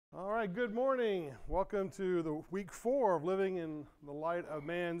right, good morning. Welcome to the week 4 of Living in the Light of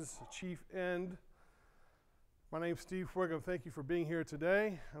Man's Chief End. My name's Steve Wiggum. Thank you for being here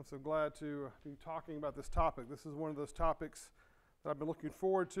today. I'm so glad to be talking about this topic. This is one of those topics that I've been looking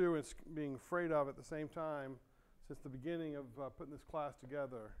forward to and being afraid of at the same time since the beginning of putting this class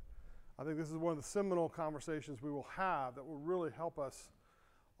together. I think this is one of the seminal conversations we will have that will really help us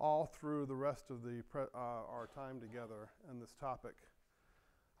all through the rest of our time together on this topic.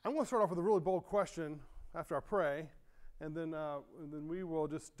 I'm going to start off with a really bold question after I pray, and then we will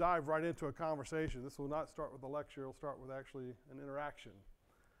just dive right into a conversation. This will not start with a lecture. It will start with actually an interaction.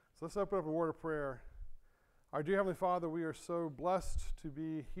 So let's open up a word of prayer. Our dear Heavenly Father, we are so blessed to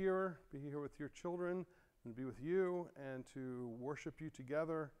be here with your children, and be with you, and to worship you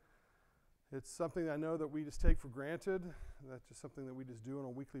together. It's something I know that we just take for granted. That's just something that we just do on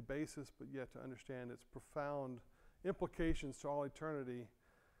a weekly basis, but yet to understand its profound implications to all eternity.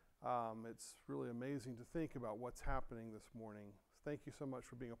 It's really amazing to think about what's happening this morning. Thank you so much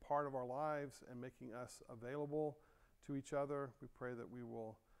for being a part of our lives and making us available to each other. We pray that we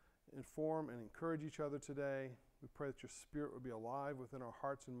will inform and encourage each other today. We pray that your Spirit will be alive within our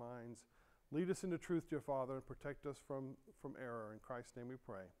hearts and minds. Lead us into truth, dear Father, and protect us from error. In Christ's name we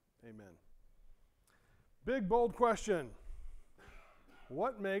pray. Amen. Big, bold question.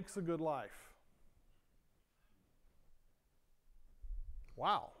 What makes a good life?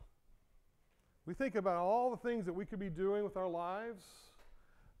 Wow. We think about all the things that we could be doing with our lives.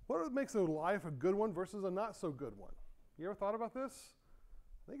 What makes a life a good one versus a not so good one? You ever thought about this?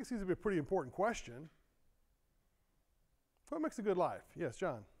 I think it seems to be a pretty important question. What makes a good life? Yes,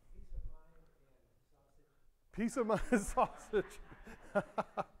 John. Peace of mind and sausage.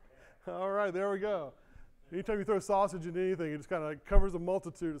 All right, there we go. Anytime you throw sausage into anything, it just kind of covers a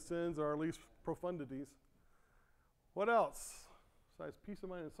multitude of sins, or at least profundities. What else besides peace of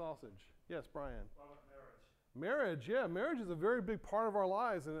mind and sausage? Yes, Brian. Marriage, yeah. Marriage is a very big part of our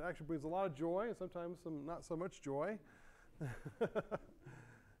lives, and it actually brings a lot of joy, and sometimes some not so much joy.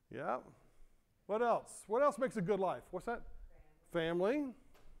 Yeah. What else? What else makes a good life? What's that? Family.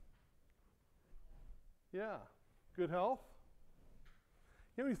 Yeah. Good health.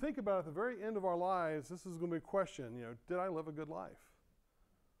 You know, when you think about it, at the very end of our lives, this is going to be a question, did I live a good life?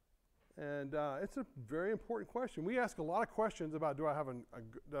 And it's a very important question. We ask a lot of questions about, did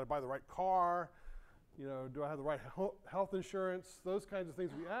I buy the right car? Do I have the right health insurance? Those kinds of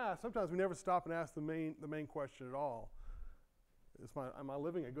things we ask. Sometimes we never stop and ask the main question at all. Am I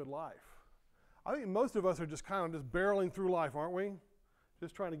living a good life? I think most of us are just barreling through life, aren't we?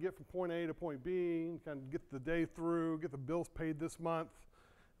 Just trying to get from point A to point B, kind of get the day through, get the bills paid this month.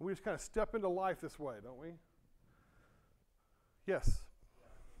 And we just kind of step into life this way, don't we? Yes?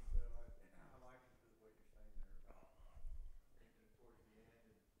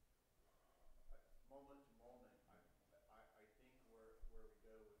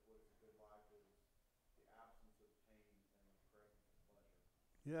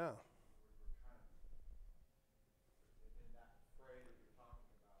 Yeah.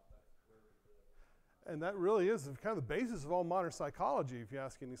 And that really is kind of the basis of all modern psychology. If you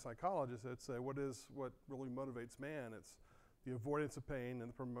ask any psychologist, they'd say, what really motivates man? It's the avoidance of pain and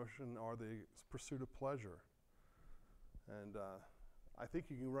the promotion or the pursuit of pleasure. And I think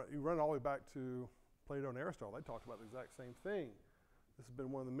you run all the way back to Plato and Aristotle. They talked about the exact same thing. This has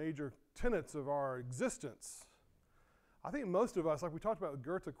been one of the major tenets of our existence. I think most of us, like we talked about the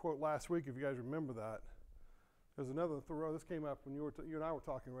Goethe quote last week, if you guys remember that. There's another Thoreau. This came up when you and I were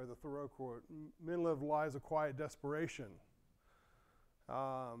talking, right? The Thoreau quote: "Men live lives of quiet desperation."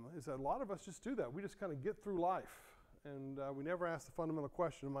 Is that a lot of us just do that. We just kind of get through life, and we never ask the fundamental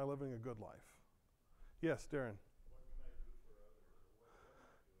question: am I living a good life? Yes, Darren. What can I do for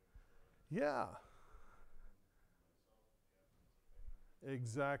others? Yeah.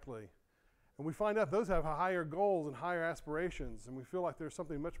 Exactly. And we find out those have higher goals and higher aspirations, and we feel like there's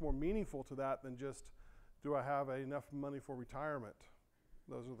something much more meaningful to that than just, do I have enough money for retirement?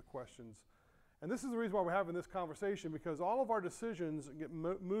 Those are the questions. And this is the reason why we're having this conversation, because all of our decisions get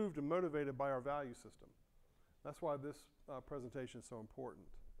moved and motivated by our value system. That's why this presentation is so important.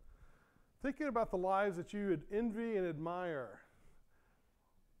 Thinking about the lives that you would envy and admire.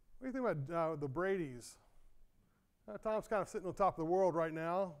 What do you think about the Bradys? Tom's kind of sitting on top of the world right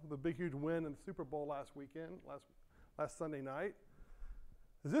now with a big, huge win in the Super Bowl last Sunday night.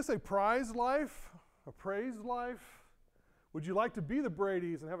 Is this a prized life? A praised life? Would you like to be the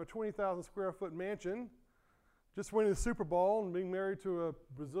Bradys and have a 20,000 square foot mansion, just winning the Super Bowl and being married to a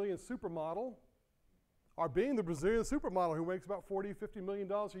Brazilian supermodel? Or being the Brazilian supermodel who makes about $40, $50 million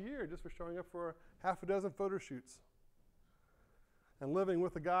a year just for showing up for half a dozen photo shoots? and living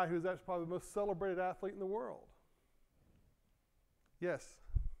with a guy who's actually probably the most celebrated athlete in the world. Yes?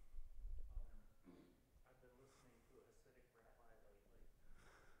 I've been listening to a Hasidic rabbi lately, and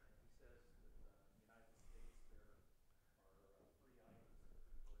he says that in the United States there are three items that we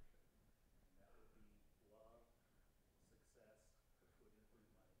worship, and that would be love, success, which would include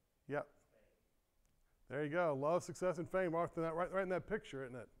money, Yep. and fame. There you go. Love, success, and fame. Right in that picture,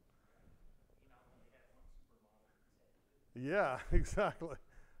 isn't it? He not only had one supermodel, he's had two. Yeah, exactly.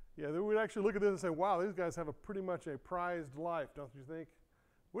 Yeah, then we'd actually look at this and say, wow, these guys have pretty much a prized life, don't you think?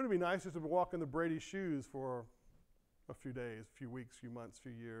 Wouldn't it be nice just to walk in the Brady shoes for a few days, a few weeks, few months,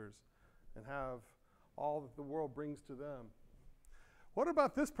 few years, and have all that the world brings to them? What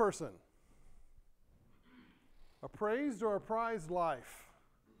about this person? A praised or a prized life?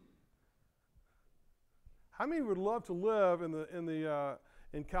 How many would love to live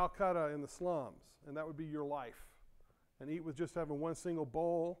in Calcutta in the slums, and that would be your life, and eat with just having one single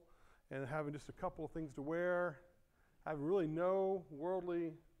bowl, and having just a couple of things to wear, having really no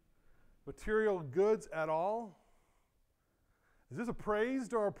worldly material goods at all? Is this a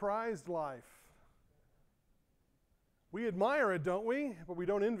praised or a prized life? We admire it, don't we? But we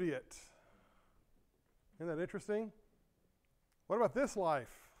don't envy it. Isn't that interesting? What about this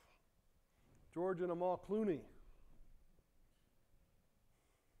life? George and Amal Clooney.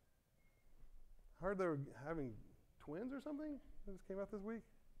 I heard they were having twins or something? That just came out this week?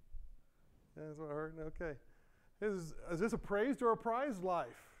 Yeah, that's what I heard. Okay. Is this a praised or a prized life?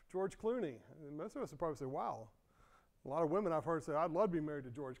 George Clooney. And most of us would probably say, wow. A lot of women I've heard say, I'd love to be married to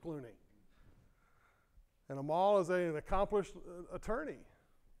George Clooney. And Amal is an accomplished attorney.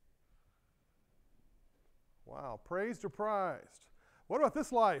 Wow. Praised or prized? What about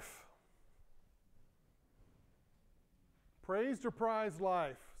this life? Praised or prized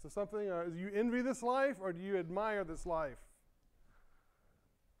life? So something, do you envy this life or do you admire this life?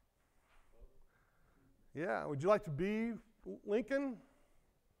 Yeah, would you like to be Lincoln?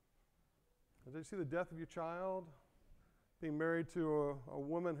 Did you see the death of your child? Being married to a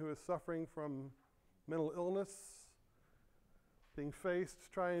woman who is suffering from mental illness, being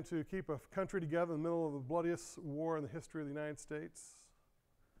faced, trying to keep a country together in the middle of the bloodiest war in the history of the United States.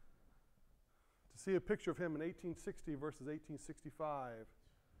 To see a picture of him in 1860 versus 1865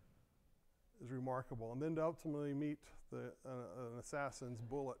 is remarkable. And then to ultimately meet an assassin's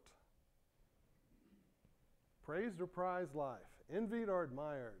bullet. Praised or prized life? Envied or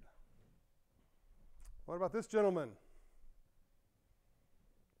admired? What about this gentleman?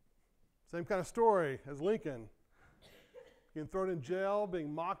 Same kind of story as Lincoln. Getting thrown in jail,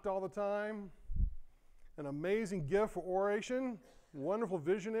 being mocked all the time. An amazing gift for oration, wonderful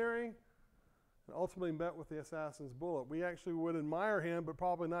visionary, and ultimately met with the assassin's bullet. We actually would admire him, but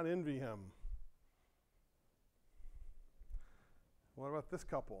probably not envy him. What about this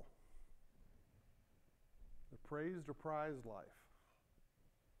couple? The praised or prized life?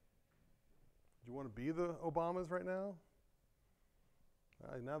 Do you want to be the Obamas right now?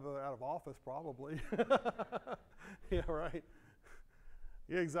 Now that they're out of office, probably. Yeah, right.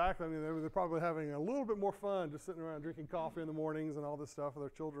 Yeah, exactly. I mean, they're probably having a little bit more fun just sitting around drinking coffee in the mornings and all this stuff. Their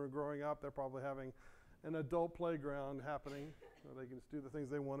children are growing up. They're probably having an adult playground happening where they can just do the things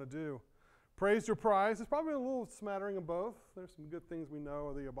they want to do. Praised or prized? It's probably a little smattering of both. There's some good things we know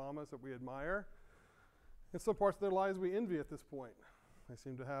of the Obamas that we admire. In some parts of their lives we envy at this point. They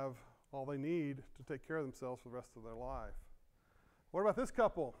seem to have all they need to take care of themselves for the rest of their life. What about this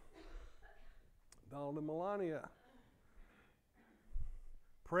couple? Donald and Melania.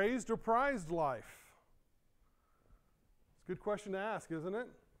 Praised or prized life? It's a good question to ask, isn't it?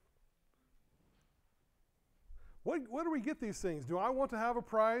 What do we get these things? Do I want to have a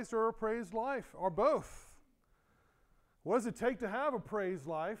prized or a praised life, or both? What does it take to have a praised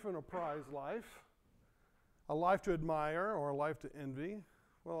life and a prized life? A life to admire or a life to envy?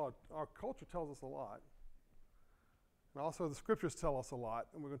 Well, our culture tells us a lot. And also the scriptures tell us a lot,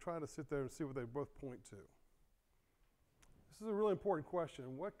 and we're going to try to sit there and see what they both point to. This is a really important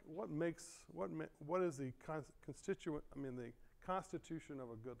question. What is the constitution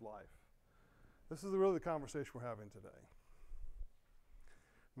of a good life? This is really the conversation we're having today.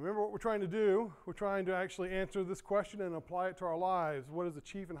 Remember what we're trying to do? We're trying to actually answer this question and apply it to our lives. What is the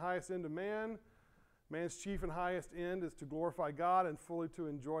chief and highest end of man? Man's chief and highest end is to glorify God and fully to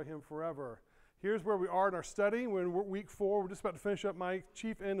enjoy Him forever. Here's where we are in our study. We're in week 4. We're just about to finish up my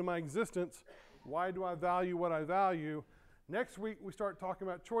chief end of my existence. Why do I value what I value? Next week, we start talking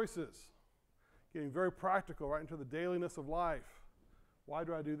about choices, getting very practical right into the dailiness of life. Why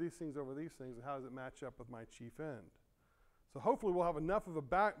do I do these things over these things, and how does it match up with my chief end? So hopefully we'll have enough of a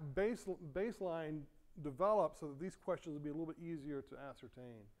baseline develop so that these questions will be a little bit easier to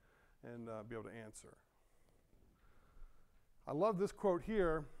ascertain and be able to answer. I love this quote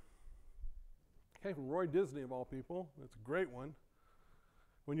here. It came from Roy Disney, of all people. It's a great one.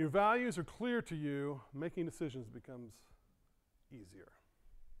 When your values are clear to you, making decisions becomes easier.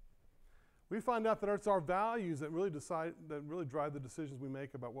 We find out that it's our values that really drive the decisions we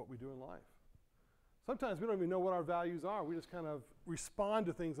make about what we do in life. Sometimes we don't even know what our values are. We just kind of respond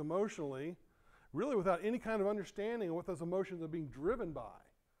to things emotionally, really without any kind of understanding of what those emotions are being driven by.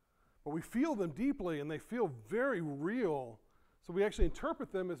 But we feel them deeply, and they feel very real. So we actually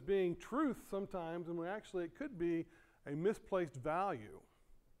interpret them as being truth sometimes, and it could be a misplaced value.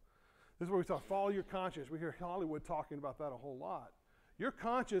 This is where we talk, follow your conscience. We hear Hollywood talking about that a whole lot. Your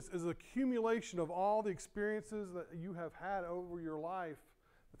conscience is an accumulation of all the experiences that you have had over your life,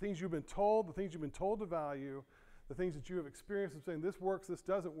 the things you've been told, the things you've been told to value, the things that you have experienced of saying this works, this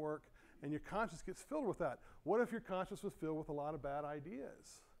doesn't work, and your conscience gets filled with that. What if your conscience was filled with a lot of bad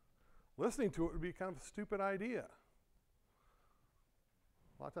ideas? Listening to it would be kind of a stupid idea.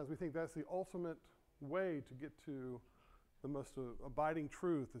 A lot of times we think that's the ultimate way to get to the most abiding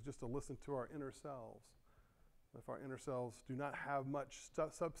truth is just to listen to our inner selves. If our inner selves do not have much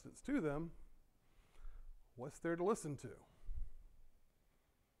substance to them, what's there to listen to?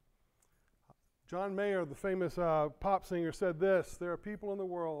 John Mayer, the famous pop singer, said this: there are people in the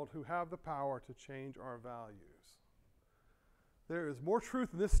world who have the power to change our values. There is more truth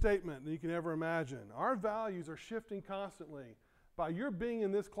in this statement than you can ever imagine. Our values are shifting constantly. By your being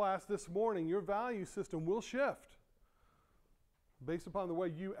in this class this morning, your value system will shift based upon the way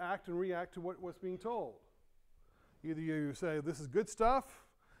you act and react to what's being told. Either you say, this is good stuff,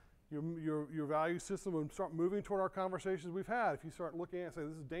 your value system will start moving toward our conversations we've had. If you start looking at it and say,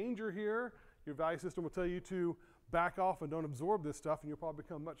 this is danger here, your value system will tell you to back off and don't absorb this stuff, and you'll probably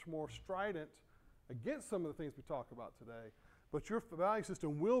become much more strident against some of the things we talk about today. But your value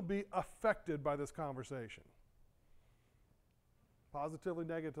system will be affected by this conversation. Positively,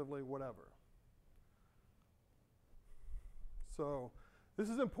 negatively, whatever. So this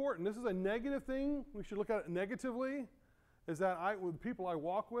is important. This is a negative thing. We should look at it negatively, is that with the people I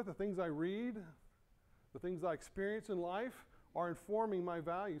walk with, the things I read, the things I experience in life are informing my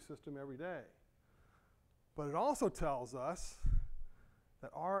value system every day. But it also tells us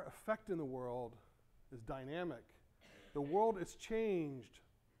that our effect in the world is dynamic. The world is changed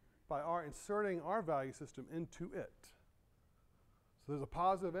by our inserting our value system into it. So there's a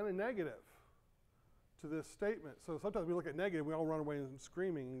positive and a negative to this statement. So sometimes we look at negative, we all run away and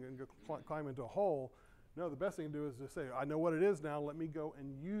screaming and go climb into a hole. No, the best thing to do is to say, I know what it is now, let me go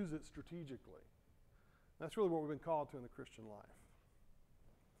and use it strategically. That's really what we've been called to in the Christian life.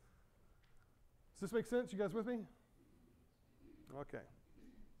 Does this make sense? You guys with me? Okay.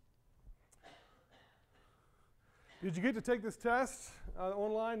 Did you get to take this test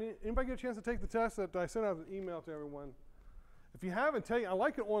online? Anybody get a chance to take the test that I sent out an email to everyone? If you haven't taken, I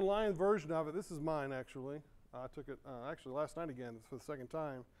like an online version of it. This is mine, actually. I took it actually last night again for the second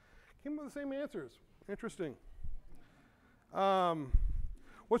time. Came up with the same answers. Interesting.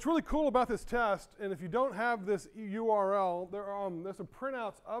 What's really cool about this test, and if you don't have this URL, there's some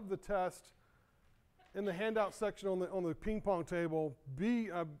printouts of the test in the handout section on the ping pong table.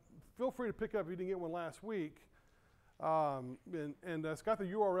 Feel free to pick up if you didn't get one last week. And it's got the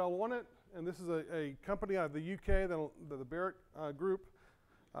URL on it. And this is a company out of the UK, the Barrett Group,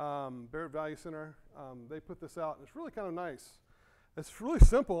 Barrett Value Center. They put this out, and it's really kind of nice. It's really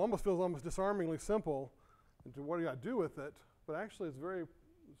simple, almost feels almost disarmingly simple into what you got to do with it. But actually, it's very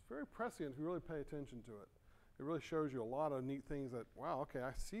prescient if you really pay attention to it. It really shows you a lot of neat things that, wow, okay,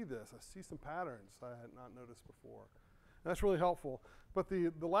 I see this. I see some patterns I had not noticed before. And that's really helpful. But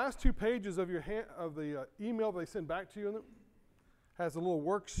the last 2 pages of the email they send back to you has the little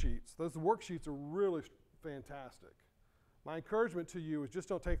worksheets. Those worksheets are really fantastic. My encouragement to you is just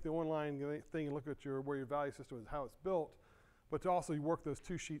don't take the online thing and look at where your value system is, how it's built, but to also work those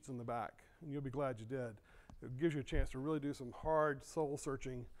 2 sheets in the back, and you'll be glad you did. It gives you a chance to really do some hard soul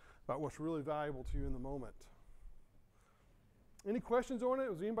searching about what's really valuable to you in the moment. Any questions on it?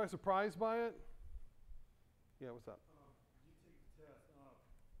 Was anybody surprised by it? Yeah, what's up? You take the test.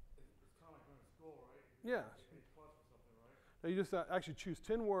 It's kind of like going to school, right? Yeah. Now you just actually choose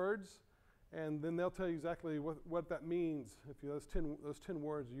 10 words, and then they'll tell you exactly what that means. If those 10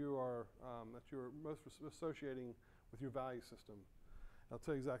 words that you're most associating with your value system, they'll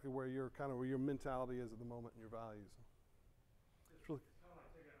tell you exactly where your mentality is at the moment and your values. It's really kind of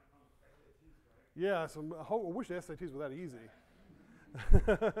like taking SATs, right? Yeah. So I wish the SATs were that easy.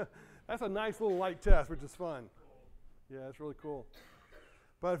 That's a nice little light test, which is fun. Yeah, it's really cool.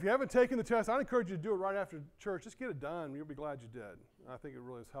 But if you haven't taken the test, I'd encourage you to do it right after church. Just get it done. You'll be glad you did. I think it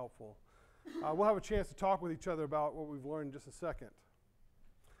really is helpful. We'll have a chance to talk with each other about what we've learned in just a second.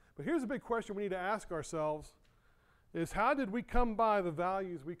 But here's a big question we need to ask ourselves is how did we come by the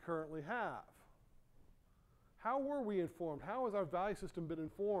values we currently have? How were we informed? How has our value system been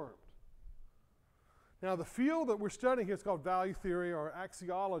informed? Now, the field that we're studying here is called value theory, or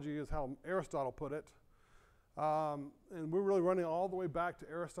axiology is how Aristotle put it. And we're really running all the way back to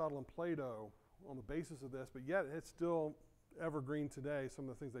Aristotle and Plato on the basis of this, but yet it's still evergreen today, some of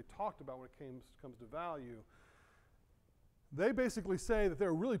the things they talked about when it comes to value. They basically say that there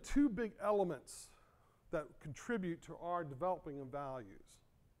are really two big elements that contribute to our developing of values.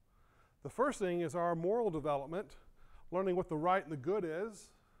 The first thing is our moral development, learning what the right and the good is.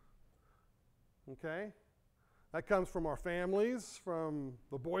 Okay? That comes from our families, from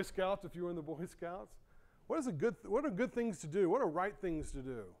the Boy Scouts, if you were in the Boy Scouts. What are good things to do? What are right things to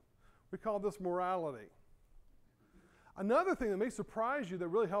do? We call this morality. Another thing that may surprise you that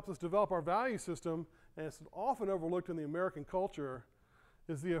really helps us develop our value system, and it's often overlooked in the American culture,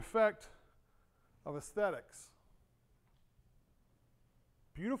 is the effect of aesthetics.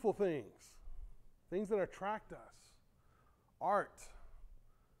 Beautiful things, things that attract us, art,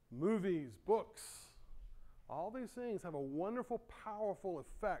 movies, books, all these things have a wonderful, powerful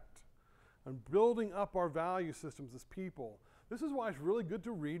effect on building up our value systems as people. This is why it's really good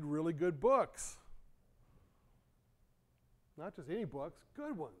to read really good books. Not just any books,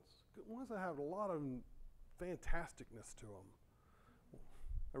 good ones. Good ones that have a lot of fantasticness to them.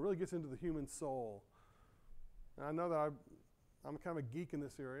 It really gets into the human soul. And I know that I'm kind of a geek in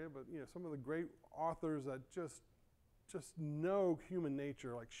this area, but some of the great authors that just know human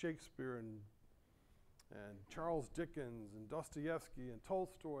nature, like Shakespeare and Charles Dickens and Dostoevsky and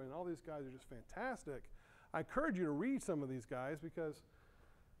Tolstoy and all these guys are just fantastic. I encourage you to read some of these guys because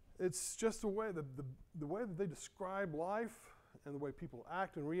it's just the way that they describe life and the way people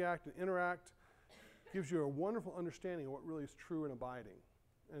act and react and interact gives you a wonderful understanding of what really is true and abiding.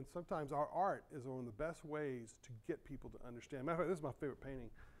 And sometimes our art is one of the best ways to get people to understand. Matter of fact, this is my favorite painting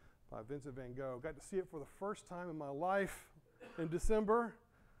by Vincent van Gogh. Got to see it for the first time in my life in December.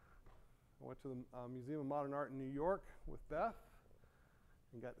 I went to the Museum of Modern Art in New York with Beth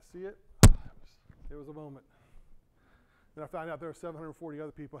and got to see it. It was a moment. Then I found out there were 740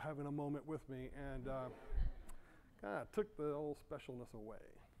 other people having a moment with me, and kind of took the old specialness away.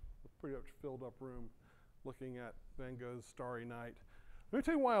 A pretty much filled up room looking at Van Gogh's Starry Night. Let me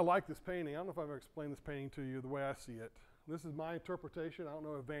tell you why I like this painting. I don't know if I've ever explained this painting to you the way I see it. This is my interpretation. I don't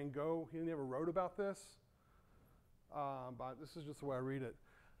know if Van Gogh, he never wrote about this, but this is just the way I read it.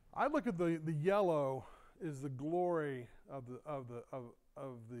 I look at the yellow is the glory of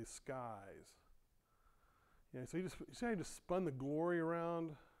the skies. So you see how he just spun the glory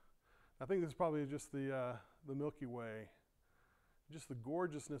around? I think this is probably just the Milky Way, just the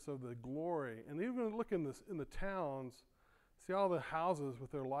gorgeousness of the glory. And even look in the towns, see all the houses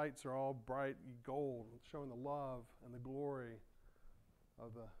with their lights are all bright gold, showing the love and the glory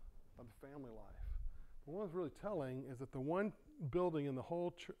of the family life. But what was really telling is that the one building in the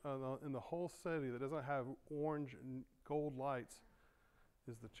whole city that doesn't have orange and gold lights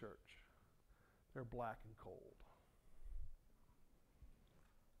is the church. They're black and cold.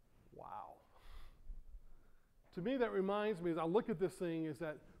 Wow. To me, that reminds me, as I look at this thing, is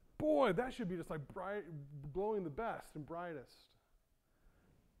that, boy, that should be just like bright, glowing the best and brightest.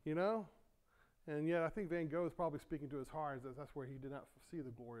 And yet I think Van Gogh is probably speaking to his heart, that that's where he did not see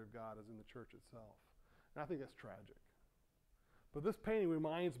the glory of God as in the church itself. And I think that's tragic. But this painting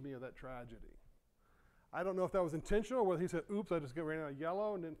reminds me of that tragedy. I don't know if that was intentional, or whether he said, oops, I just ran out of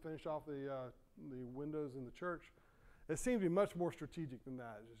yellow and didn't finish off the windows in the church. It seems to be much more strategic than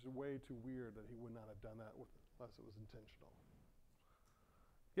that. It's just way too weird that he would not have done that unless it was intentional.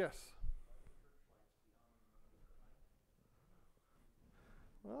 Yes?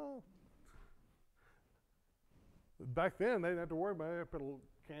 Well, back then, they didn't have to worry about it. They put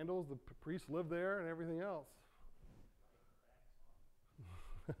candles, the priests lived there, and everything else.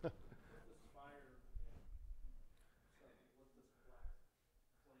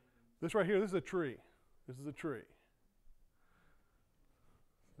 This right here, this is a tree. This is a tree.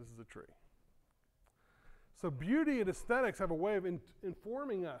 This is a tree. So beauty and aesthetics have a way of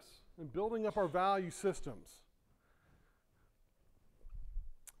informing us and building up our value systems.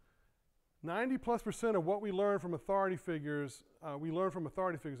 90+% of what we learn from authority figures,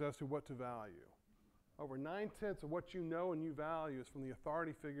 as to what to value. Over 9/10 of what you know and you value is from the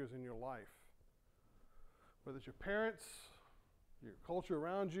authority figures in your life. Whether it's your parents, your culture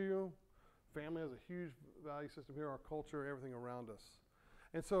around you, family has a huge value system here, our culture, everything around us.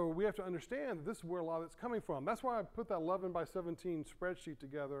 And so we have to understand that this is where a lot of it's coming from. That's why I put that 11 by 17 spreadsheet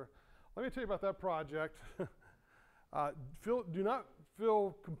together. Let me tell you about that project. Do not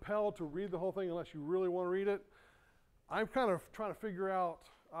feel compelled to read the whole thing unless you really want to read it. I'm kind of trying to figure out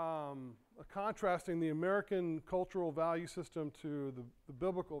contrasting the American cultural value system to the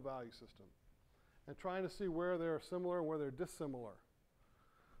biblical value system and trying to see where they're similar and where they're dissimilar.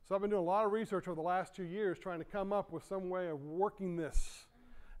 So I've been doing a lot of research over the last 2 years trying to come up with some way of working this.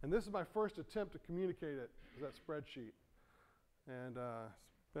 And this is my first attempt to communicate it, is that spreadsheet. And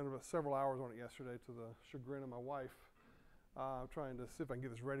spent about several hours on it yesterday to the chagrin of my wife, trying to see if I can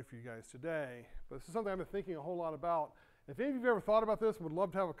get this ready for you guys today. But this is something I've been thinking a whole lot about. If any of you have ever thought about this and would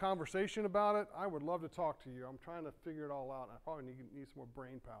love to have a conversation about it, I would love to talk to you. I'm trying to figure it all out, and I probably need some more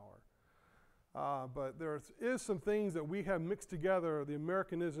brain power. But there is some things that we have mixed together, the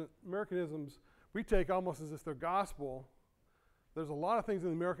Americanisms, we take almost as if they're gospel. There's a lot of things in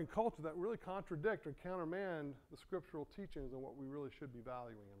the American culture that really contradict or countermand the scriptural teachings and what we really should be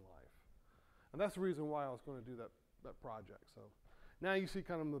valuing in life. And that's the reason why I was going to do that project. So now you see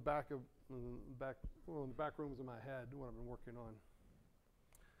kind of in the back rooms of my head what I've been working on.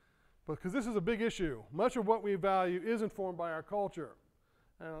 But because this is a big issue, much of what we value is informed by our culture.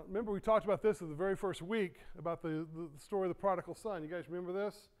 Remember we talked about this in the very first week about the story of the prodigal son. You guys remember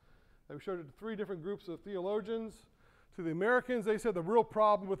this? We showed it to 3 different groups of theologians. To the Americans, they said the real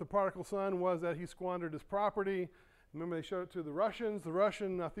problem with the prodigal son was that he squandered his property. Remember, they showed it to the Russians. The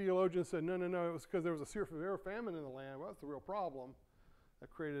Russian theologians said, no, it was because there was a severe famine in the land. Well, that's the real problem that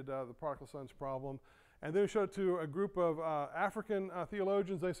created the prodigal son's problem. And then we showed it to a group of African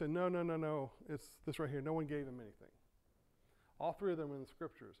theologians. They said, no, it's this right here. No one gave him anything. All 3 of them are in the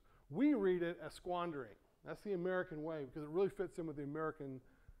scriptures. We read it as squandering. That's the American way because it really fits in with the American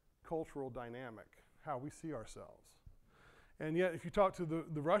cultural dynamic, how we see ourselves. And yet, if you talk to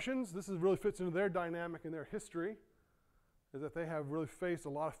the Russians, this really fits into their dynamic and their history, is that they have really faced a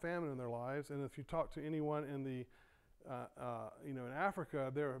lot of famine in their lives. And if you talk to anyone in in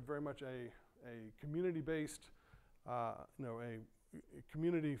Africa, they're very much a community-based, a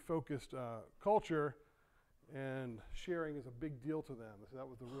community-focused culture, and sharing is a big deal to them. So that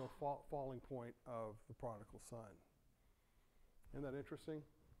was the real falling point of the prodigal son. Isn't that interesting?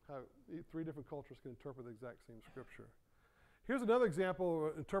 How 3 different cultures can interpret the exact same scripture. Here's another example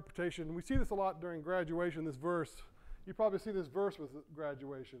of interpretation. We see this a lot during graduation, this verse. You probably see this verse with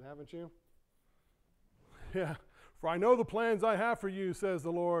graduation, haven't you? Yeah. For I know the plans I have for you, says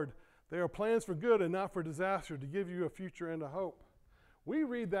the Lord. They are plans for good and not for disaster, to give you a future and a hope. We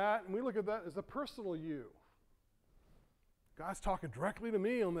read that and we look at that as a personal you. God's talking directly to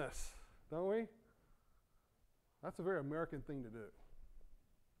me on this, don't we? That's a very American thing to do.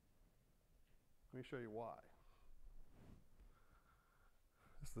 Let me show you why.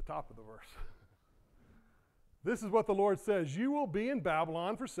 This is the top of the verse. This is what the Lord says. You will be in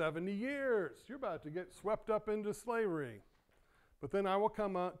Babylon for 70 years. You're about to get swept up into slavery. But then I will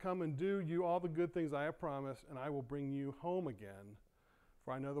come and do you all the good things I have promised, and I will bring you home again,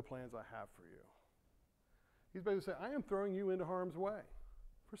 for I know the plans I have for you. He's basically saying, I am throwing you into harm's way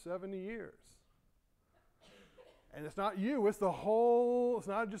for 70 years. And it's not you, it's the whole, it's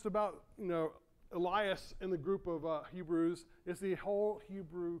not just about, Elias and the group of Hebrews. It's the whole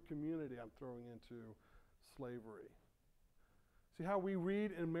Hebrew community I'm throwing into slavery. See how we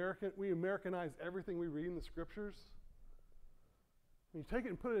read in we Americanize everything we read in the scriptures? When you take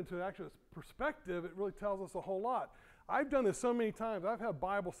it and put it into actual perspective, it really tells us a whole lot. I've done this so many times. I've had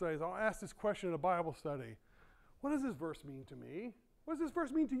Bible studies. I'll ask this question in a Bible study. What does this verse mean to me? What does this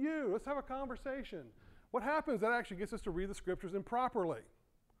verse mean to you? Let's have a conversation. What happens that actually gets us to read the scriptures improperly?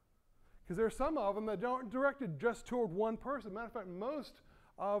 Because there are some of them that aren't directed just toward one person. Matter of fact, most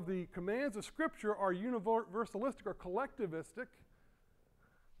of the commands of Scripture are universalistic or collectivistic.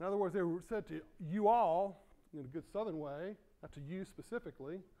 In other words, they were said to you all, in a good Southern way, not to you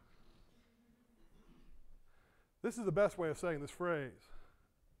specifically. This is the best way of saying this phrase.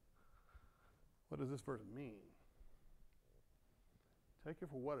 What does this verse mean? Take it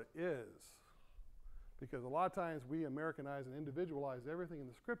for what it is. Because a lot of times we Americanize and individualize everything in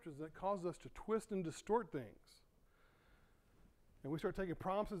the scriptures, and it causes us to twist and distort things. And we start taking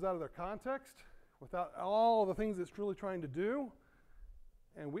promises out of their context without all the things it's really trying to do.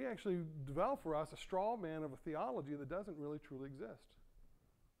 And we actually develop for us a straw man of a theology that doesn't really truly exist.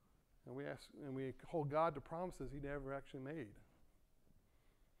 And we hold God to promises he never actually made.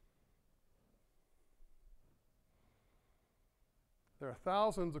 There are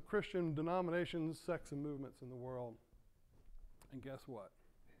thousands of Christian denominations, sects, and movements in the world. And guess what?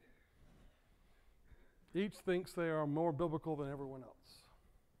 Each thinks they are more biblical than everyone else.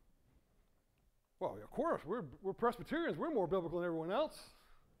 Well, of course, we're Presbyterians. We're more biblical than everyone else.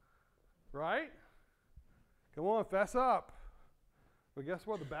 Right? Come on, fess up. But guess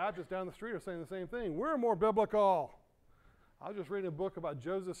what? The Baptists down the street are saying the same thing. We're more biblical. I was just reading a book about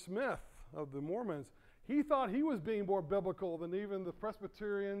Joseph Smith of the Mormons. He thought he was being more biblical than even the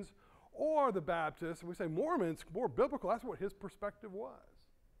Presbyterians or the Baptists. And we say Mormons, more biblical. That's what his perspective was.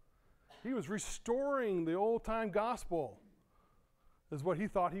 He was restoring the old-time gospel is what he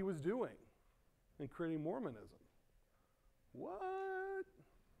thought he was doing in creating Mormonism. What?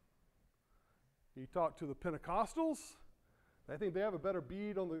 He talked to the Pentecostals. They think they have a better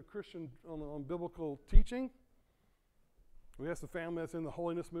bead on the Christian, on biblical teaching. We have some family that's in the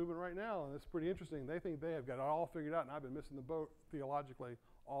holiness movement right now, and it's pretty interesting. They think they have got it all figured out, and I've been missing the boat theologically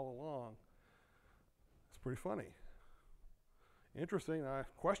all along. It's pretty funny. Interesting. I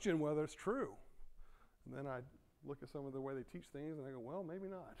question whether it's true. And then I look at some of the way they teach things, and I go, well, maybe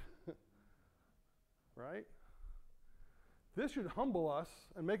not. Right? This should humble us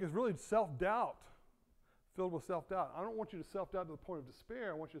and make us really self-doubt, filled with self-doubt. I don't want you to self-doubt to the point of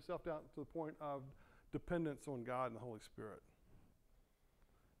despair. I want you to self-doubt to the point of dependence on God and the Holy Spirit.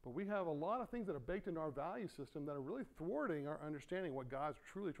 But we have a lot of things that are baked into our value system that are really thwarting our understanding of what God's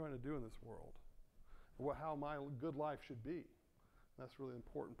truly trying to do in this world, and how my good life should be. That's a really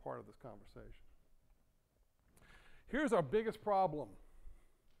important part of this conversation. Here's our biggest problem.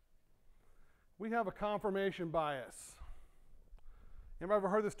 We have a confirmation bias. Anybody ever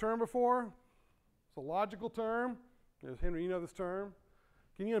heard this term before? It's a logical term. There's Henry, you know this term.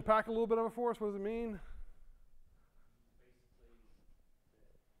 Can you unpack a little bit of it for us? What does it mean? Basically, that you expect a certain result,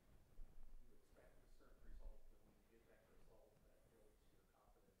 and when you get that result, that builds your confidence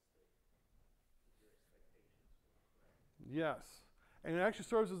that your expectations were correct. Yes. And it actually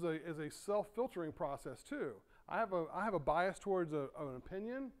serves as a self-filtering process too. I have a bias towards an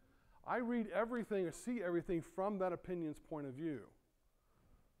opinion. I read everything or see everything from that opinion's point of view.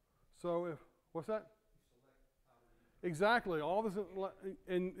 So what's that? Exactly. All this,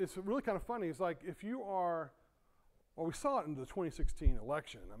 and it's really kind of funny. It's like if you are, well, we saw it in the 2016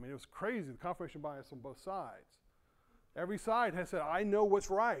 election. I mean, it was crazy, the confirmation bias on both sides. Every side has said, I know what's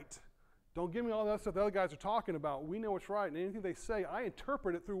right. Don't give me all that stuff the other guys are talking about. We know what's right. And anything they say, I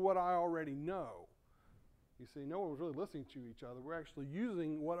interpret it through what I already know. You see, no one was really listening to each other. We're actually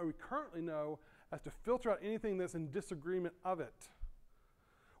using what we currently know as to filter out anything that's in disagreement of it.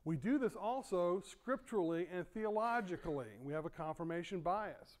 We do this also scripturally and theologically. We have a confirmation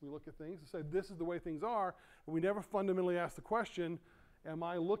bias. We look at things and say, this is the way things are, and we never fundamentally ask the question, am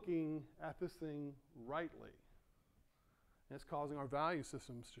I looking at this thing rightly? And it's causing our value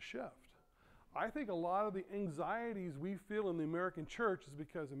systems to shift. I think a lot of the anxieties we feel in the American church is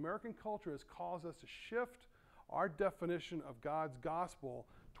because American culture has caused us to shift our definition of God's gospel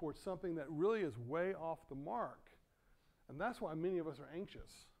towards something that really is way off the mark. And that's why many of us are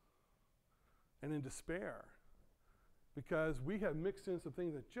anxious and in despair, because we have mixed in some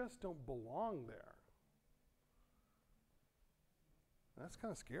things that just don't belong there. That's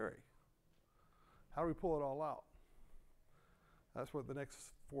kind of scary. How do we pull it all out? That's what the next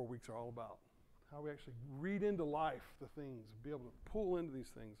 4 weeks are all about. How we actually read into life the things, be able to pull into these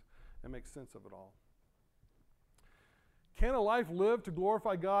things and make sense of it all. Can a life lived to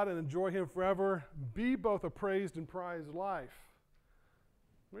glorify God and enjoy Him forever be both a praised and prized life?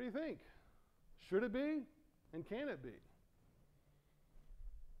 What do you think? Should it be? And can it be?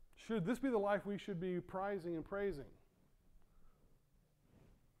 Should this be the life we should be prizing and praising?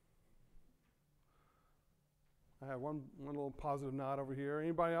 I have one little positive nod over here.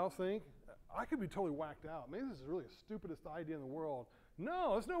 Anybody else think? I could be totally whacked out. Maybe this is really the stupidest idea in the world.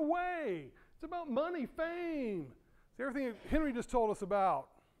 No, there's no way. It's about money, fame. It's everything that Henry just told us about.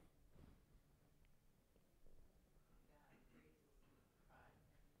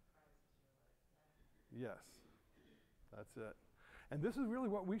 Yes, that's it. And this is really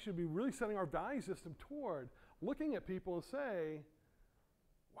what we should be really setting our value system toward. Looking at people and say,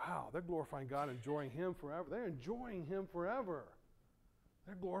 wow, they're glorifying God, enjoying Him forever. They're enjoying Him forever.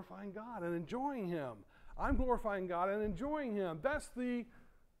 They're glorifying God and enjoying Him. I'm glorifying God and enjoying Him.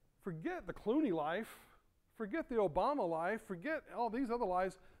 Forget the Clooney life. Forget the Obama life. Forget all these other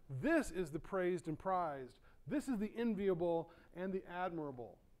lives. This is the praised and prized. This is the enviable and the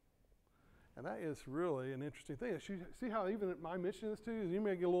admirable. And that is really an interesting thing. See how even my mentioning this to you, you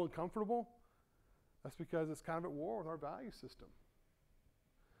may get a little uncomfortable? That's because it's kind of at war with our value system.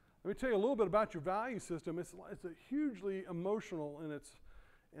 Let me tell you a little bit about your value system. It's a hugely emotional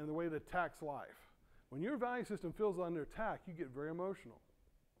in the way it attacks life. When your value system feels under attack, you get very emotional.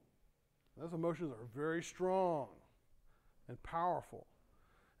 Those emotions are very strong and powerful.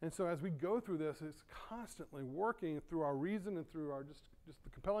 And so as we go through this, it's constantly working through our reason and through our just the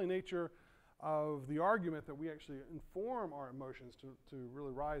compelling nature of the argument that we actually inform our emotions to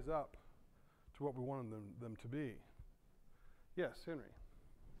really rise up to what we want them to be. Yes, Henry.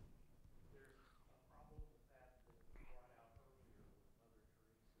 There's a problem with that was brought out earlier with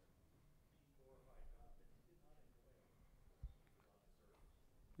Mother Teresa. She glorified God, but she did not enjoy it on this earth.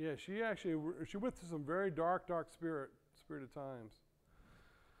 Yeah, she went through some very dark spirited times.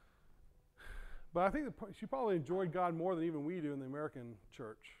 But I think she probably enjoyed God more than even we do in the American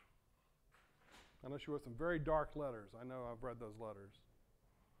church. I know she wrote some very dark letters. I know I've read those letters.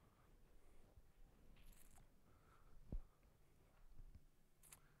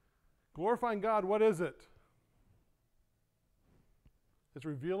 Glorifying God, what is it? It's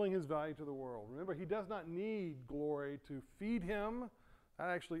revealing his value to the world. Remember, he does not need glory to feed him. That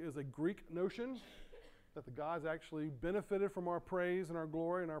actually is a Greek notion, that the gods actually benefited from our praise and our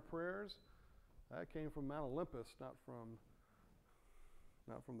glory and our prayers. That came from Mount Olympus, not from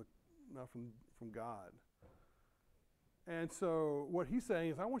God. And so what he's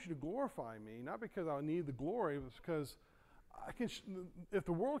saying is, I want you to glorify me, not because I need the glory, but because if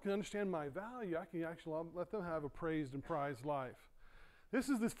the world can understand my value, I can actually let them have a praised and prized life. This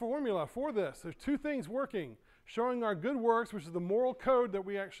is this formula for this. There's two things working: showing our good works, which is the moral code that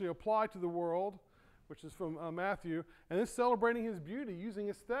we actually apply to the world, which is from Matthew, and then celebrating his beauty using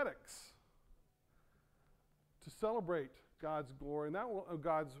aesthetics to celebrate God's glory, and that will,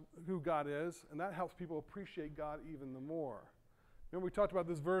 who God is, and that helps people appreciate God even the more. Remember, we talked about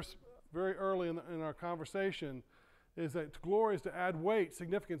this verse very early in our conversation, is that glory is to add weight,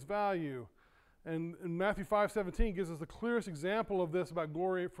 significance, value. And Matthew 5:17 gives us the clearest example of this about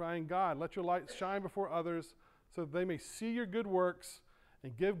glorifying God. Let your light shine before others so that they may see your good works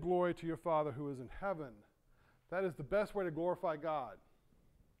and give glory to your Father who is in heaven. That is the best way to glorify God.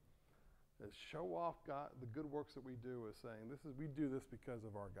 Is show off God, the good works that we do, is saying we do this because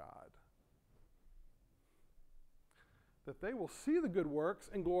of our God. That they will see the good works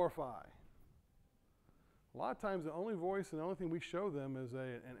and glorify. A lot of times the only voice and the only thing we show them is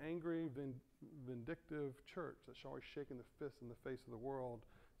an angry, vindictive church that's always shaking the fist in the face of the world,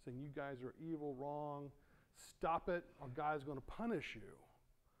 saying you guys are evil, wrong, stop it, or God's going to punish you.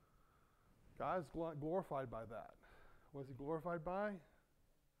 God's glorified by that. What is he glorified by?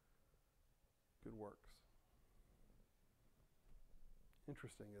 Good works.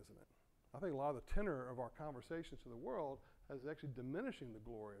 Interesting, isn't it? I think a lot of the tenor of our conversations to the world is actually diminishing the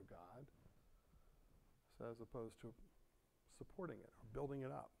glory of God, so as opposed to supporting it or building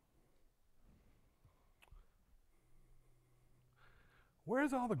it up.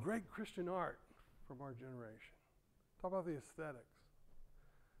 Where's all the great Christian art from our generation? Talk about the aesthetics.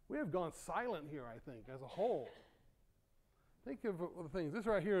 We have gone silent here, I think, as a whole. Think of the things. This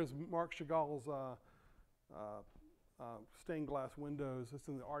right here is Marc Chagall's stained glass windows. It's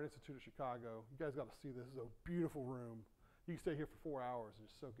in the Art Institute of Chicago. You guys got to see this. This is a beautiful room. You can stay here for 4 hours and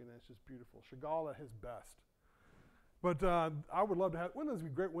just soak in it. It's just beautiful. Chagall at his best. But I would love to have, wouldn't those be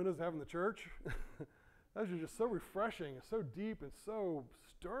great windows to have in the church? Those are just so refreshing and so deep and so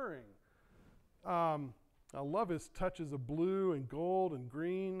stirring. I love his touches of blue and gold and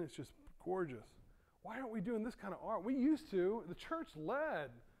green. It's just gorgeous. Why aren't we doing this kind of art? We used to. The church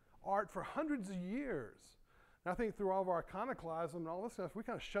led art for hundreds of years. And I think through all of our iconoclasm and all this stuff, we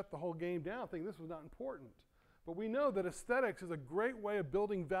kind of shut the whole game down, thinking this was not important. But we know that aesthetics is a great way of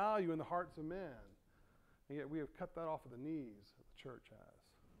building value in the hearts of men. And yet we have cut that off at the knees, the church has.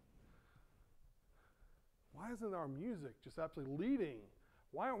 Why isn't our music just absolutely leading?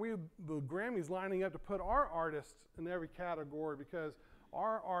 Why aren't we, the Grammys, lining up to put our artists in every category? Because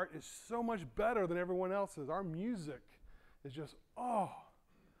our art is so much better than everyone else's. Our music is just, oh,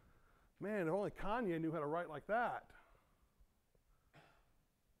 man, if only Kanye knew how to write like that.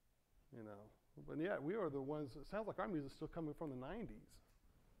 You know, but yet we are the ones, it sounds like our music's still coming from the 90s.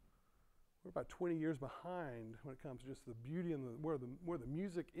 We're about 20 years behind when it comes to just the beauty and where the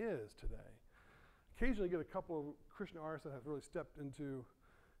music is today. Occasionally get a couple of Christian artists that have really stepped into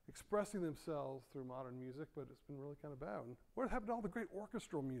expressing themselves through modern music, but it's been really kind of bad. And what happened to all the great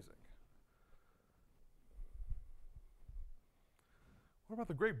orchestral music? What about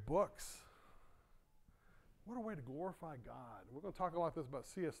the great books? What a way to glorify God. We're going to talk a lot about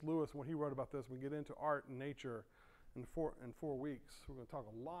C.S. Lewis and what he wrote about this. We get into art and nature in 4 weeks. We're going to talk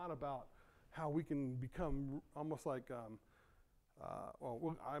a lot about how we can become almost like,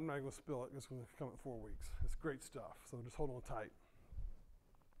 I'm not going to spill it. It's going to come in 4 weeks. It's great stuff, so just hold on tight.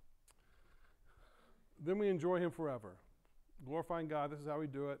 Then we enjoy him forever. Glorifying God, this is how we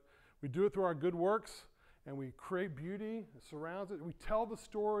do it. We do it through our good works, and we create beauty that surrounds it. We tell the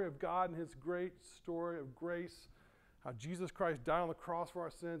story of God and his great story of grace, how Jesus Christ died on the cross for our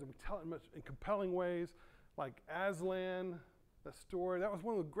sins, and we tell it in compelling ways, like Aslan, that story. That was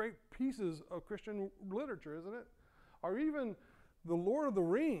one of the great pieces of Christian literature, isn't it? Or even the Lord of the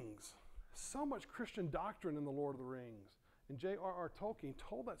Rings. So much Christian doctrine in the Lord of the Rings. And J.R.R. Tolkien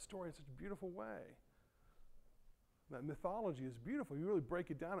told that story in such a beautiful way. That mythology is beautiful. You really break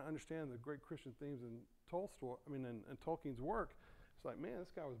it down and understand the great Christian themes in Tolkien's work. It's like, man,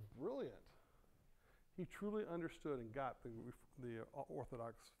 this guy was brilliant. He truly understood and got the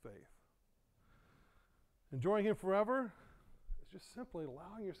Orthodox faith. Enjoying him forever is just simply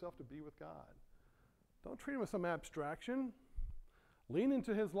allowing yourself to be with God. Don't treat him as some abstraction. Lean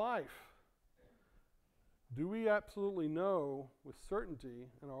into his life. Do we absolutely know with certainty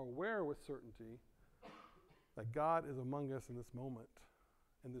and are aware with certainty that God is among us in this moment,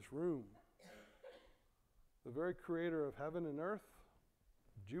 in this room? The very creator of heaven and earth,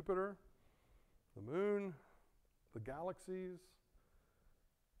 Jupiter, the moon, the galaxies,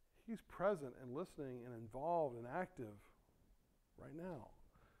 he's present and listening and involved and active right now.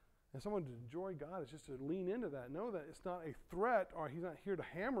 And someone to enjoy God is just to lean into that. Know that it's not a threat, or he's not here to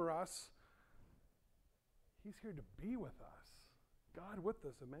hammer us. He's here to be with us. God with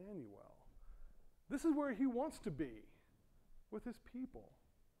us, Emmanuel. This is where he wants to be, with his people.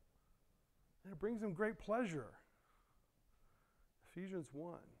 And it brings him great pleasure. Ephesians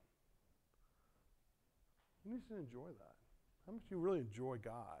 1. You need to enjoy that. How much do you really enjoy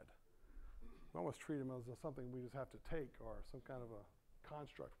God? We almost treat him as something we just have to take, or some kind of a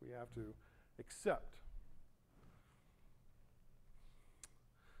construct we have to accept.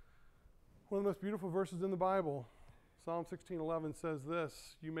 One of the most beautiful verses in the Bible, Psalm 16:11 says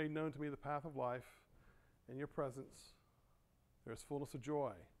this: "You made known to me the path of life. In your presence there is fullness of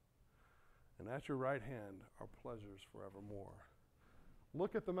joy, and at your right hand are pleasures forevermore."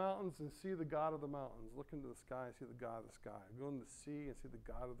 Look at the mountains and see the God of the mountains. Look into the sky and see the God of the sky. Go into the sea and see the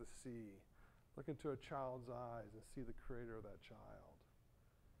God of the sea. Look into a child's eyes and see the creator of that child.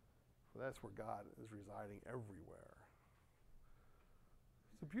 For that's where God is residing everywhere.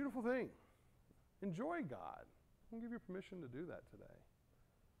 It's a beautiful thing. Enjoy God. I'll give you permission to do that today.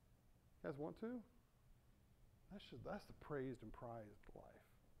 You guys want to? That's the praised and prized life.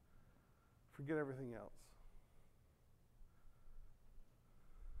 Forget everything else.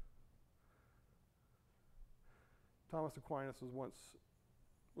 Thomas Aquinas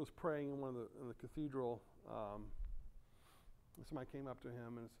was praying in in the cathedral. Somebody came up to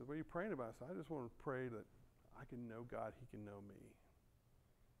him and said, "What are you praying about?" I said, "I just want to pray that I can know God, he can know me."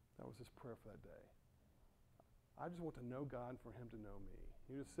 That was his prayer for that day. I just want to know God, for him to know me.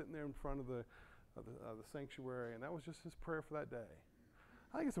 He was sitting there in front of the sanctuary, and that was just his prayer for that day.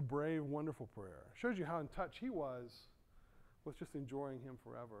 I think it's a brave, wonderful prayer. It shows you how in touch he was with just enjoying him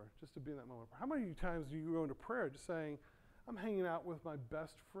forever, just to be in that moment. How many times do you go into prayer just saying, "I'm hanging out with my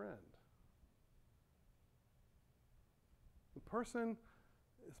best friend"? The person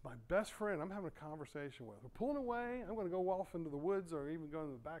is my best friend I'm having a conversation with. We're pulling away. I'm going to go off into the woods, or even go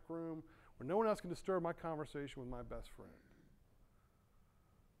into the back room where no one else can disturb my conversation with my best friend.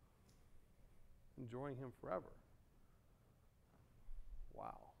 Enjoying him forever.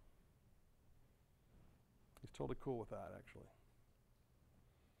 Wow. He's totally cool with that, actually.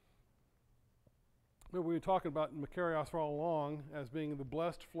 But we were talking about Makarios for all along as being the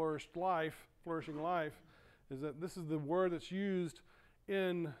blessed, flourishing life, is that this is the word that's used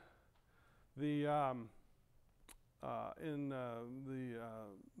in the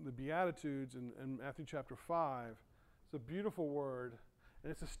Beatitudes in Matthew chapter 5. It's a beautiful word,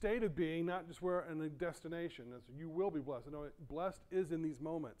 and it's a state of being, not just where in a destination. It's, you will be blessed. No, blessed is in these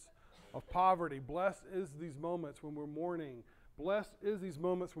moments of poverty. Blessed is these moments when we're mourning. Blessed is these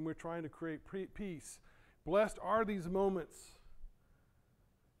moments when we're trying to create peace. Blessed are these moments.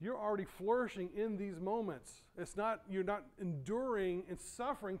 You're already flourishing in these moments. You're not enduring and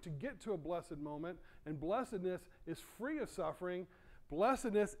suffering to get to a blessed moment, and blessedness is free of suffering.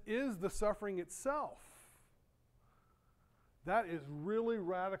 Blessedness is the suffering itself. That is really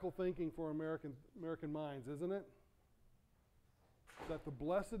radical thinking for American minds, isn't it? That the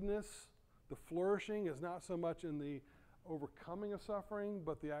blessedness, the flourishing, is not so much in the overcoming of suffering,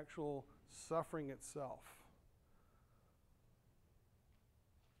 but the actual suffering itself.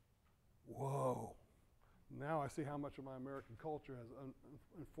 Whoa. Now I see how much of my American culture has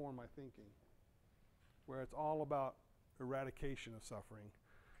informed my thinking, where it's all about eradication of suffering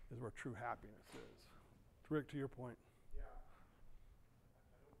is where true happiness is. Rick, to your point. Yeah.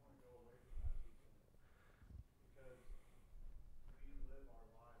 I don't want to go away from that because we live our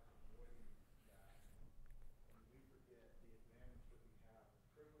lives avoiding that.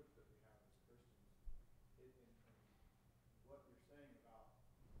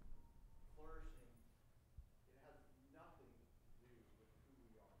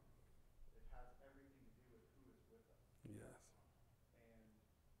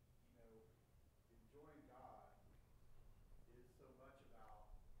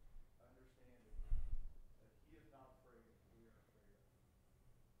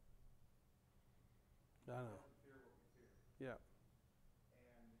 I know. We fear what we fear. Yeah.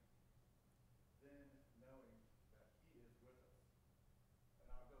 And then knowing that He is with us.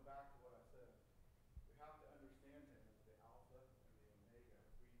 And I'll go back to what I said. We have to understand Him as the Alpha and the Omega.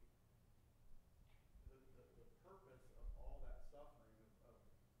 The purpose of all that suffering, of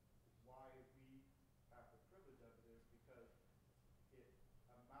why we have the privilege of it, is because it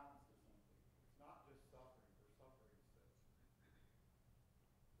amounts to something. It's not just suffering for suffering's sake.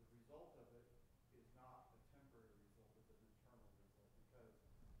 The result of it is not a temporary result, it's an eternal result because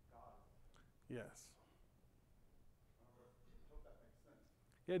God is there. Yes. I hope that makes sense.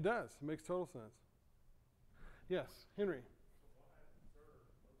 Yeah, it does. It makes total sense. Yes, Henry. From what I've observed,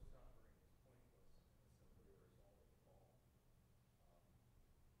 most suffering is pointless and simply a result of the fall.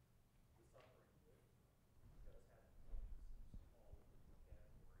 The suffering that does have a point seems to fall into two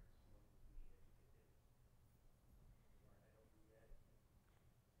categories.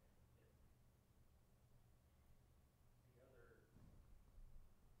 One would be educative. Learn how to do that,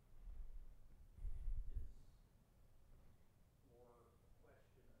 and the other is more a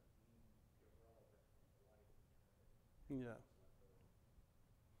question of being irrelevant in the light of eternity. Yeah.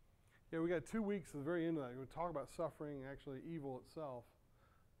 Yeah, we got 2 weeks at the very end of that. We're going to talk about suffering, actually evil itself.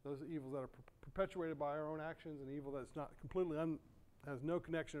 Those evils that are perpetuated by our own actions, and evil that's not completely has no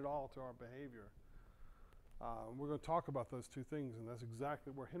connection at all to our behavior. We're going to talk about those two things, and that's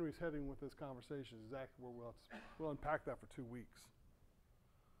exactly where Henry's heading with this conversation. Exactly where we'll unpack that for 2 weeks.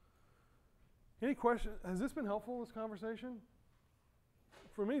 Any questions? Has this been helpful, this conversation?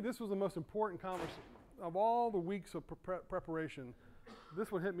 For me, this was the most important conversation of all the weeks of preparation. This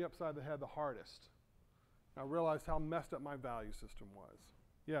one hit me upside the head the hardest. I realized how messed up my value system was.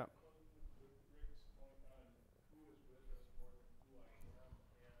 Yeah. With Rick's point on who is with us more than who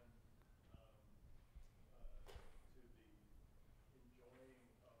I am, and to the enjoying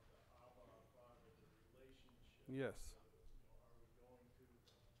of the Abba Father, the relationship. Yes. Are we going to the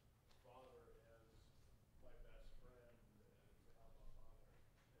Father as my best friend, as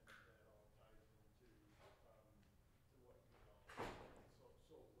Abba Father, and that all ties into to what you all said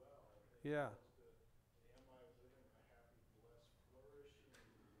so well. Yeah. Am I living a happy, blessed, flourishing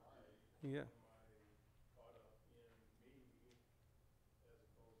life? Yeah. Am I caught up in me as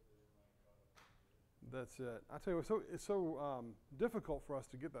opposed to am I caught up in you? That's it. I tell you what, it's so difficult for us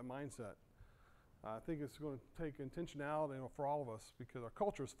to get that mindset. I think it's going to take intentionality for all of us because our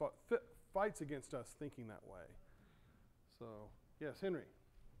culture fights against us thinking that way. So, yes, Henry.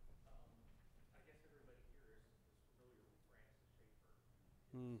 I guess everybody here is familiar with Francis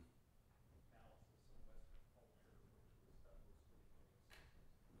Schaeffer. Mm. Analysis of Western culture, which was done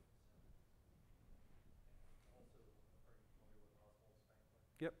mostly in the 60s and 70s. And also, are you familiar with Oswald Spengler?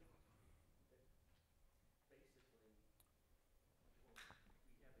 Yep. Basically, we have evolved where high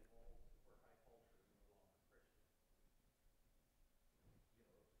culture is no longer Christian.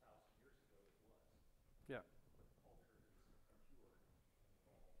 1,000 years ago it was. Yeah. But the culture has matured and evolved,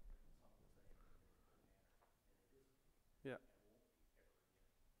 and some would say in a biblical manner, and it isn't. Yeah. And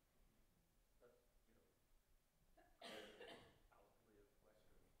won't be ever again.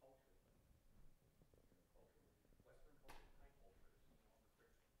 But, outlive Western culture, but Western culture, high culture is no longer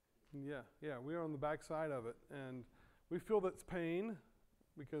Christian. Yeah, we are on the backside of it, and we feel that's pain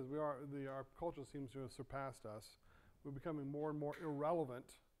because our culture seems to have surpassed us. We're becoming more and more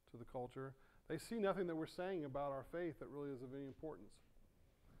irrelevant to the culture. They see nothing that we're saying about our faith that really is of any importance,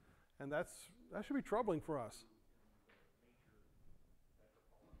 and that should be troubling for us. In the major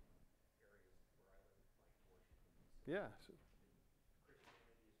metropolitan areas where I live, like Washington, D.C., Yeah,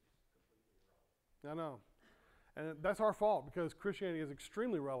 Christianity is just completely irrelevant. I know. And that's our fault because Christianity is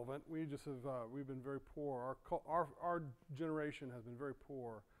extremely relevant. We just have we've been very poor. Our generation has been very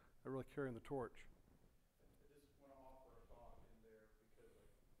poor at really carrying the torch. I just want to offer a thought in there because I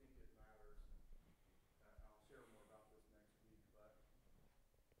think it matters. And I'll share more about this next week. But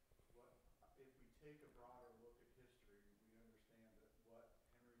if we take a broader look at history, we understand that what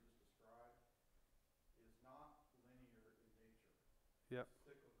Henry just described is not linear in nature. Yep. It's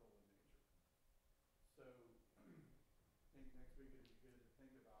cyclical in nature. So I think next week it'd be good to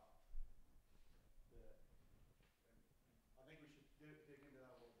think about that. And I think we should dig into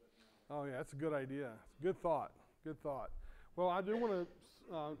that a little bit more. Oh yeah, that's a good idea. Good thought. Good thought. Well, I do want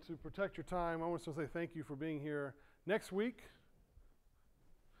to protect your time. I want to say thank you for being here. Next week.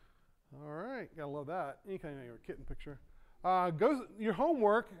 All right, gotta love that. Any kind of your kitten picture. Your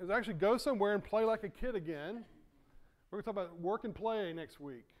homework is actually go somewhere and play like a kid again. We're gonna talk about work and play next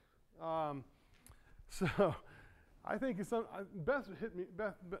week. So I think Beth hit me.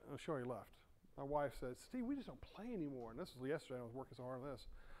 Beth, oh, she already left. My wife said, "Steve, we just don't play anymore." And this was yesterday. I was working so hard on this.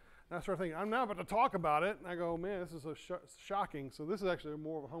 And I started thinking, I'm now about to talk about it. And I go, man, this is so shocking. So this is actually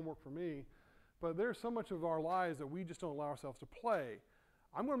more of a homework for me. But there's so much of our lives that we just don't allow ourselves to play.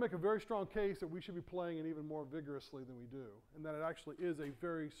 I'm going to make a very strong case that we should be playing it even more vigorously than we do, and that it actually is a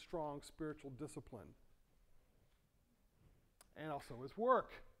very strong spiritual discipline. And also it's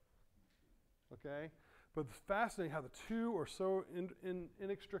work. Okay? But it's fascinating how the two are so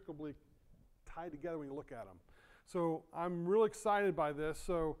inextricably tied together when you look at them. So I'm really excited by this.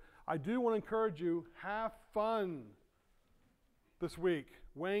 So I do want to encourage you, have fun this week.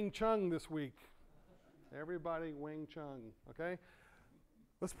 Wang Chung this week. Everybody Wang Chung, okay?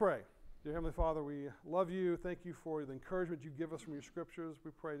 Let's pray. Dear Heavenly Father, we love you. Thank you for the encouragement you give us from your scriptures.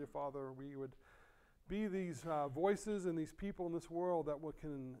 We pray, dear Father, we would be these voices and these people in this world that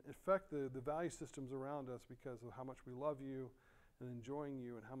can affect the value systems around us because of how much we love you and enjoying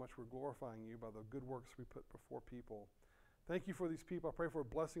you and how much we're glorifying you by the good works we put before people. Thank you for these people. I pray for a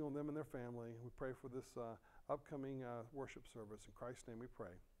blessing on them and their family. We pray for this upcoming worship service. In Christ's name we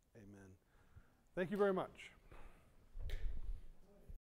pray. Amen. Thank you very much.